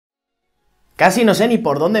Casi no sé ni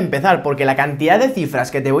por dónde empezar, porque la cantidad de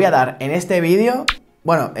cifras que te voy a dar en este vídeo,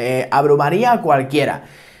 bueno, abrumaría a cualquiera.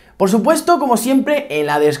 Por supuesto, como siempre, en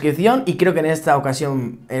la descripción, y creo que en esta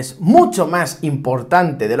ocasión es mucho más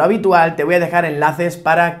importante de lo habitual, te voy a dejar enlaces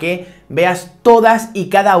para que veas todas y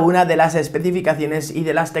cada una de las especificaciones y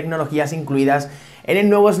de las tecnologías incluidas en el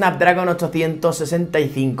nuevo Snapdragon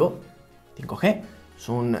 865 5G. Es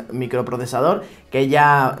un microprocesador que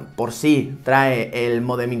ya por sí trae el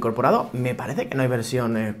módem incorporado. Me parece que no hay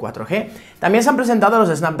versión 4G. También se han presentado los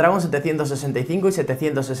Snapdragon 765 y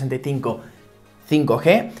 765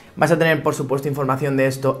 5G. Vas a tener, por supuesto, información de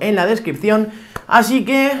esto en la descripción. Así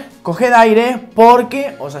que coged aire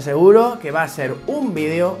porque os aseguro que va a ser un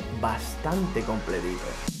vídeo bastante completito.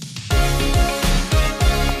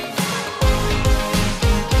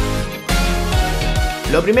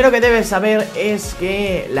 Lo primero que debes saber es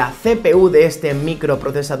que la CPU de este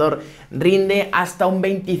microprocesador rinde hasta un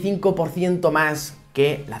 25% más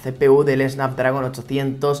que la CPU del Snapdragon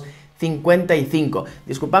 855.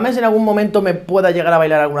 Disculpadme si en algún momento me pueda llegar a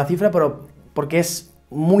bailar alguna cifra, pero porque es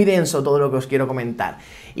muy denso todo lo que os quiero comentar.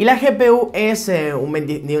 Y la GPU rinde un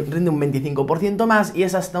 25% más y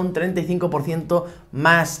es hasta un 35%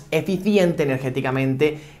 más eficiente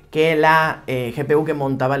energéticamente que la GPU que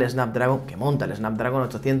monta el Snapdragon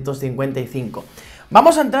 855.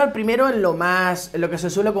 Vamos a entrar primero en lo que se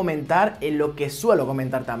suele comentar, en lo que suelo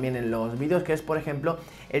comentar también en los vídeos, que es, por ejemplo,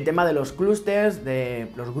 el tema de los clústeres, de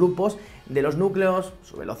los grupos, de los núcleos,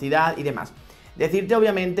 su velocidad y demás. Decirte,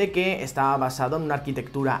 obviamente, que está basado en una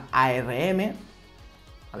arquitectura ARM,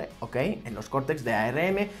 ¿vale? Ok, en los córtex de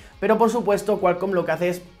ARM, pero por supuesto Qualcomm lo que hace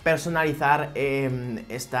es personalizar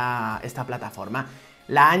esta plataforma.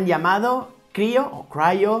 La han llamado Cryo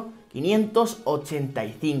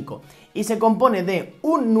 585 y se compone de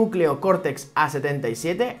un núcleo Cortex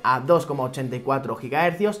A77 a 2,84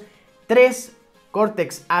 GHz, 3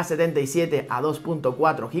 Cortex A77 a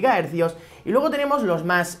 2,4 GHz y luego tenemos los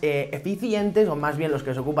más eficientes, o más bien los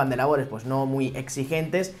que se ocupan de labores pues no muy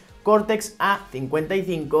exigentes, Cortex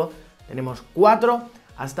A55, tenemos 4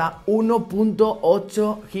 hasta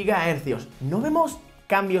 1,8 GHz. No vemos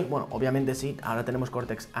cambios, bueno, obviamente sí, ahora tenemos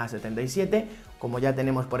Cortex A77, como ya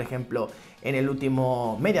tenemos, por ejemplo, en el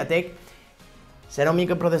último MediaTek. Será un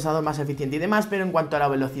microprocesador más eficiente y demás, pero en cuanto a la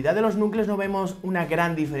velocidad de los núcleos no vemos una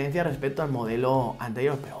gran diferencia respecto al modelo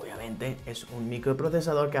anterior, pero obviamente es un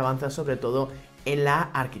microprocesador que avanza sobre todo en la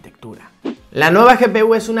arquitectura. La nueva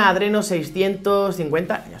GPU es una Adreno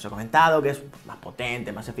 650, ya os he comentado que es más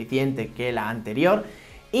potente, más eficiente que la anterior,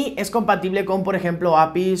 y es compatible con, por ejemplo,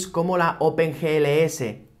 APIs como la OpenGLS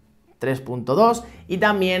 3.2 y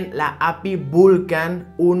también la API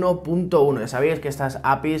Vulkan 1.1. Ya sabéis que estas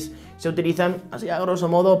APIs se utilizan, así a grosso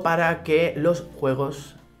modo, para que los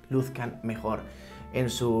juegos luzcan mejor en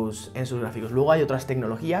sus gráficos. Luego hay otras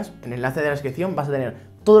tecnologías. En el enlace de la descripción vas a tener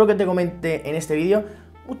todo lo que te comenté en este vídeo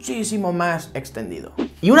muchísimo más extendido.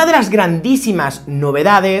 Y una de las grandísimas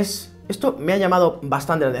novedades, esto me ha llamado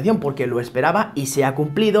bastante la atención porque lo esperaba y se ha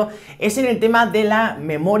cumplido, es en el tema de la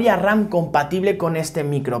memoria RAM compatible con este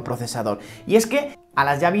microprocesador. Y es que a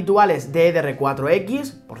las ya habituales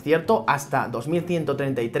DDR4X, por cierto, hasta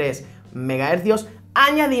 2133 MHz,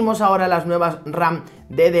 añadimos ahora las nuevas RAM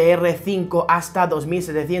DDR5 hasta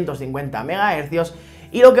 2750 MHz.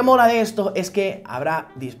 Y lo que mola de esto es que habrá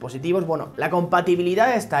dispositivos, bueno, la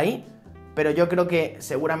compatibilidad está ahí, pero yo creo que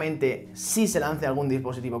seguramente sí se lance algún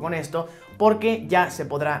dispositivo con esto, porque ya se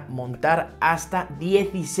podrá montar hasta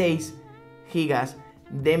 16 GB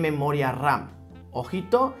de memoria RAM.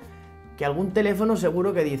 Ojito, que algún teléfono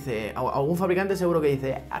seguro que dice, o algún fabricante seguro que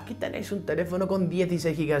dice, aquí tenéis un teléfono con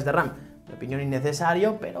 16 GB de RAM. Mi opinión,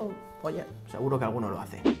 innecesario, pero oye, seguro que alguno lo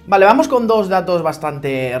hace. Vale, vamos con dos datos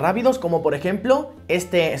bastante rápidos, como por ejemplo,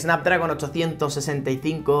 este Snapdragon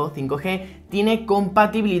 865 5G tiene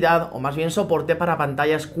compatibilidad, o más bien soporte para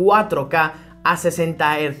pantallas 4K a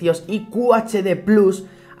 60 Hz y QHD Plus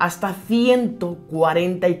hasta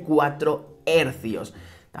 144 Hz.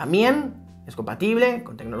 También es compatible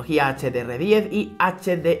con tecnología HDR10 y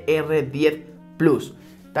HDR10 Plus.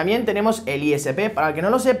 También tenemos el ISP. Para el que no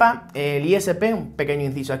lo sepa, el ISP, un pequeño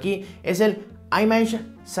inciso aquí, es el Image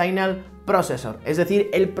Signal Processor, es decir,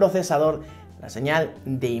 el procesador, la señal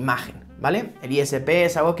de imagen, ¿vale? El ISP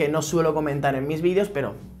es algo que no suelo comentar en mis vídeos,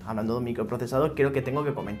 pero hablando de un microprocesador creo que tengo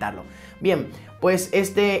que comentarlo. Bien, pues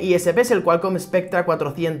este ISP es el Qualcomm Spectra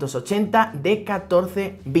 480 de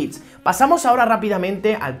 14 bits. Pasamos ahora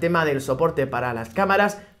rápidamente al tema del soporte para las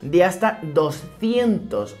cámaras de hasta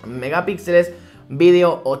 200 megapíxeles,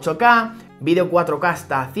 vídeo 8K, vídeo 4K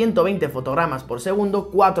hasta 120 fotogramas por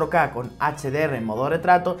segundo, 4K con HDR en modo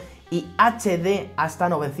retrato y HD hasta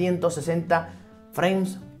 960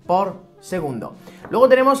 frames por segundo. Luego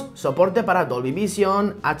tenemos soporte para Dolby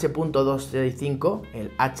Vision, H.265,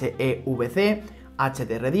 el HEVC,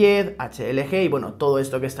 HDR10, HLG y bueno, todo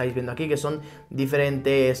esto que estáis viendo aquí que son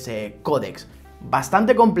diferentes códecs.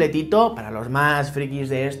 Bastante completito, para los más frikis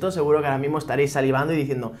de esto, seguro que ahora mismo estaréis salivando y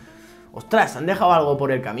diciendo: ostras, ¿han dejado algo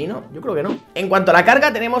por el camino? Yo creo que no. En cuanto a la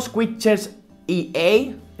carga, tenemos Quick Charge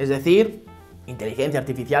EA, es decir, inteligencia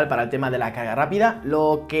artificial para el tema de la carga rápida.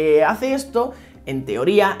 Lo que hace esto, en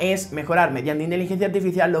teoría, es mejorar mediante inteligencia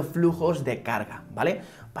artificial los flujos de carga, ¿vale?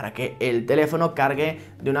 Para que el teléfono cargue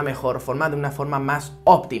de una mejor forma, de una forma más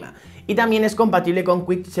óptima. Y también es compatible con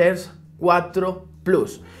Quick Charge 4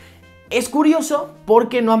 Plus. Es curioso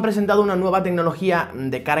porque no han presentado una nueva tecnología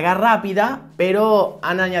de carga rápida, pero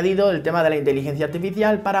han añadido el tema de la inteligencia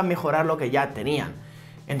artificial para mejorar lo que ya tenían.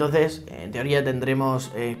 Entonces, en teoría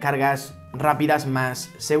tendremos cargas rápidas más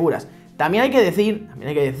seguras. También hay que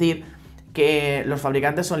decir que los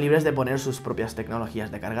fabricantes son libres de poner sus propias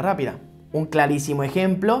tecnologías de carga rápida. Un clarísimo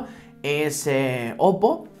ejemplo es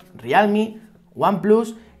Oppo, Realme,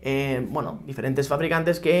 OnePlus, bueno, diferentes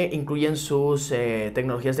fabricantes que incluyen sus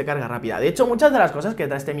tecnologías de carga rápida. De hecho, muchas de las cosas que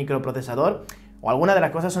trae este microprocesador, o algunas de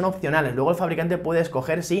las cosas son opcionales, luego el fabricante puede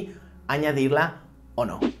escoger si añadirla o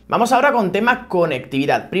no. Vamos ahora con tema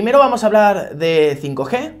conectividad. Primero vamos a hablar de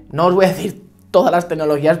 5G, no os voy a decir todas las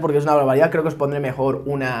tecnologías porque es una barbaridad, creo que os pondré mejor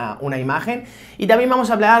una imagen. Y también vamos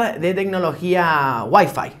a hablar de tecnología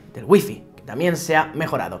Wi-Fi, del Wi-Fi, que también se ha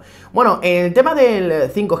mejorado. Bueno, en el tema del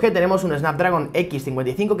 5G tenemos un Snapdragon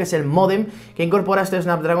X55, que es el módem que incorpora este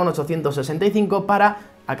Snapdragon 865 para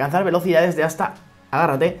alcanzar velocidades de hasta,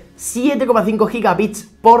 agárrate, 7,5 gigabits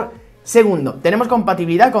por segundo. Tenemos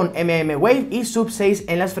compatibilidad con mmWave y Sub-6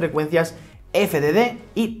 en las frecuencias FDD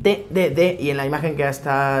y TDD, y en la imagen que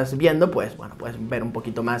estás viendo, pues bueno, puedes ver un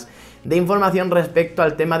poquito más de información respecto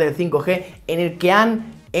al tema del 5G, en el que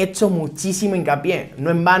han hecho muchísimo hincapié. No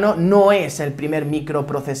en vano, no es el primer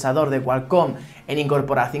microprocesador de Qualcomm en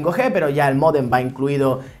incorporar 5G, pero ya el módem va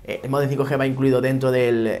incluido, el módem 5G va incluido dentro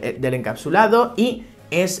del encapsulado, y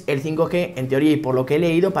es el 5G, en teoría, y por lo que he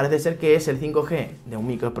leído, parece ser que es el 5G de un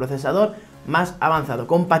microprocesador más avanzado,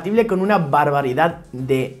 compatible con una barbaridad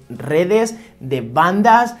de redes, de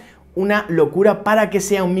bandas, una locura para que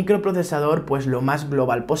sea un microprocesador pues lo más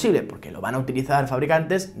global posible, porque lo van a utilizar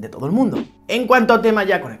fabricantes de todo el mundo. En cuanto a tema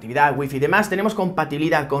ya conectividad, Wi-Fi y demás, tenemos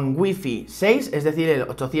compatibilidad con Wi-Fi 6, es decir, el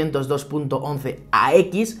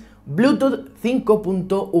 802.11ax, Bluetooth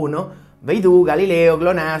 5.1, Beidou, Galileo,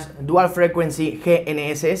 GLONASS, Dual Frequency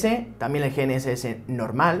GNSS, también el GNSS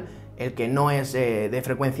normal, el que no es de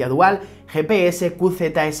frecuencia dual, GPS,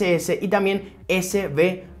 QZSS y también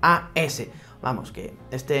SBAS. Vamos, que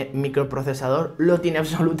este microprocesador lo tiene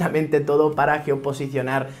absolutamente todo para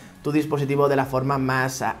geoposicionar tu dispositivo de la forma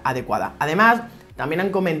más adecuada. Además, también han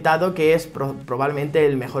comentado que es probablemente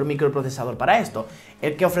el mejor microprocesador para esto,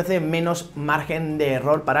 el que ofrece menos margen de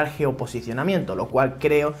error para el geoposicionamiento, lo cual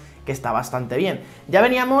creo que está bastante bien. Ya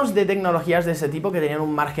veníamos de tecnologías de ese tipo que tenían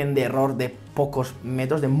un margen de error de pocos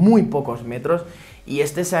metros, de muy pocos metros, y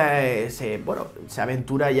este se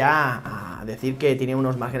aventura ya a decir que tiene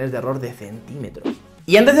unos márgenes de error de centímetros.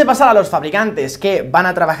 Y antes de pasar a los fabricantes que van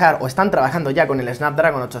a trabajar o están trabajando ya con el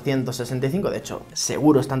Snapdragon 865, de hecho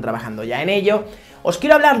seguro están trabajando ya en ello, os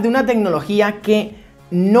quiero hablar de una tecnología que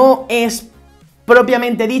no es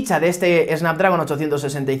propiamente dicha de este Snapdragon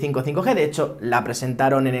 865 5G, de hecho la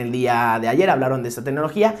presentaron en el día de ayer, hablaron de esta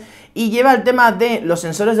tecnología, y lleva el tema de los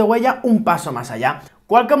sensores de huella un paso más allá.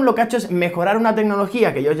 Qualcomm lo que ha hecho es mejorar una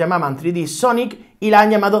tecnología que ellos llamaban 3D Sonic y la han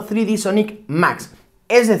llamado 3D Sonic Max,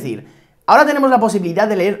 es decir, ahora tenemos la posibilidad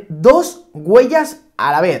de leer dos huellas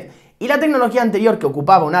a la vez, y la tecnología anterior, que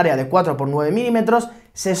ocupaba un área de 4 x 9 milímetros,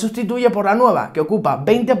 se sustituye por la nueva, que ocupa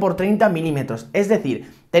 20 x 30 milímetros, es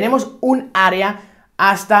decir, tenemos un área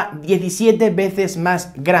hasta 17 veces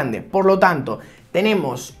más grande. Por lo tanto,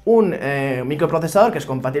 tenemos un microprocesador que es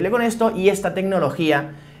compatible con esto, y esta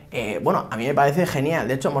tecnología, bueno, a mí me parece genial.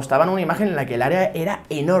 De hecho, mostraban una imagen en la que el área era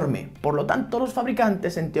enorme. Por lo tanto, los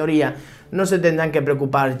fabricantes, en teoría, no se tendrán que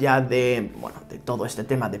preocupar ya de todo este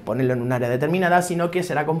tema de ponerlo en un área determinada, sino que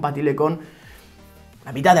será compatible con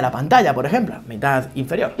la mitad de la pantalla, por ejemplo, mitad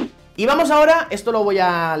inferior. Y vamos ahora, esto lo voy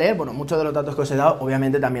a leer, bueno, muchos de los datos que os he dado,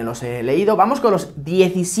 obviamente también los he leído. Vamos con los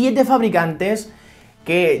 17 fabricantes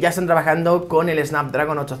que ya están trabajando con el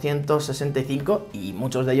Snapdragon 865 y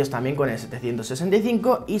muchos de ellos también con el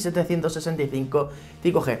 765 y 765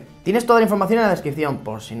 5G. Tienes toda la información en la descripción,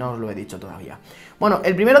 por si no os lo he dicho todavía. Bueno,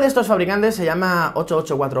 el primero de estos fabricantes se llama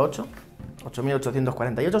 8848,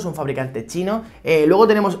 es un fabricante chino. Luego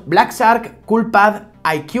tenemos Black Shark, Coolpad,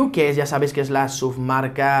 IQ, que es, ya sabéis que es la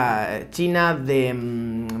submarca china de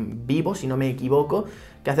Vivo, si no me equivoco,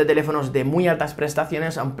 que hace teléfonos de muy altas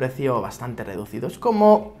prestaciones a un precio bastante reducido. Es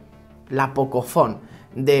como la Pocophone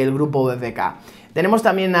del grupo BBK. Tenemos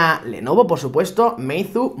también a Lenovo, por supuesto,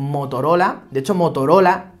 Meizu, Motorola. De hecho,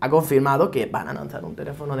 Motorola ha confirmado que van a lanzar un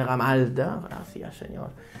teléfono de gama alta, gracias señor,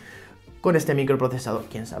 con este microprocesador.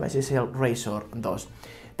 Quién sabe si es el Razr 2.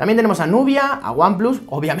 También tenemos a Nubia, a OnePlus,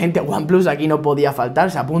 obviamente OnePlus aquí no podía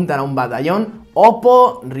faltar, se apuntan a un batallón.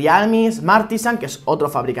 Oppo, Realme, Smartisan, que es otro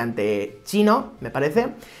fabricante chino, me parece.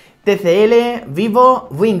 TCL, Vivo,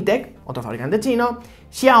 Wintec, otro fabricante chino.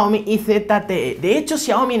 Xiaomi y ZTE. De hecho,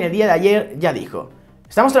 Xiaomi en el día de ayer ya dijo: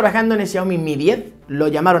 estamos trabajando en el Xiaomi Mi 10, lo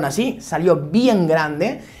llamaron así, salió bien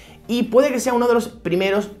grande. Y puede que sea uno de los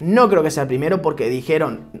primeros, no creo que sea el primero, porque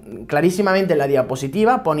dijeron clarísimamente en la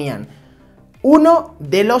diapositiva, ponían uno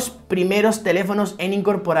de los primeros teléfonos en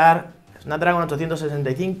incorporar Snapdragon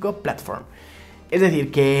 865 Platform. Es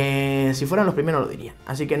decir, que si fueran los primeros lo dirían,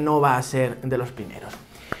 así que no va a ser de los primeros.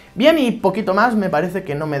 Bien, y poquito más, me parece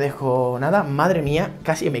que no me dejo nada. Madre mía,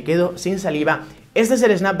 casi me quedo sin saliva. Este es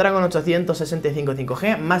el Snapdragon 865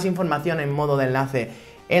 5G, más información en modo de enlace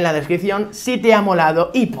en la descripción. Si te ha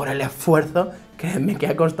molado y por el esfuerzo, créanme que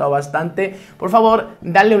ha costado bastante, por favor,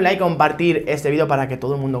 dale un like, compartir este vídeo para que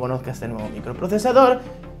todo el mundo conozca este nuevo microprocesador.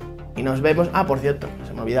 Y nos vemos, por cierto,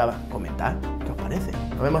 se me olvidaba comentar qué os parece.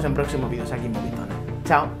 Nos vemos en próximos vídeos aquí en Movitona.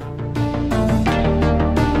 Chao.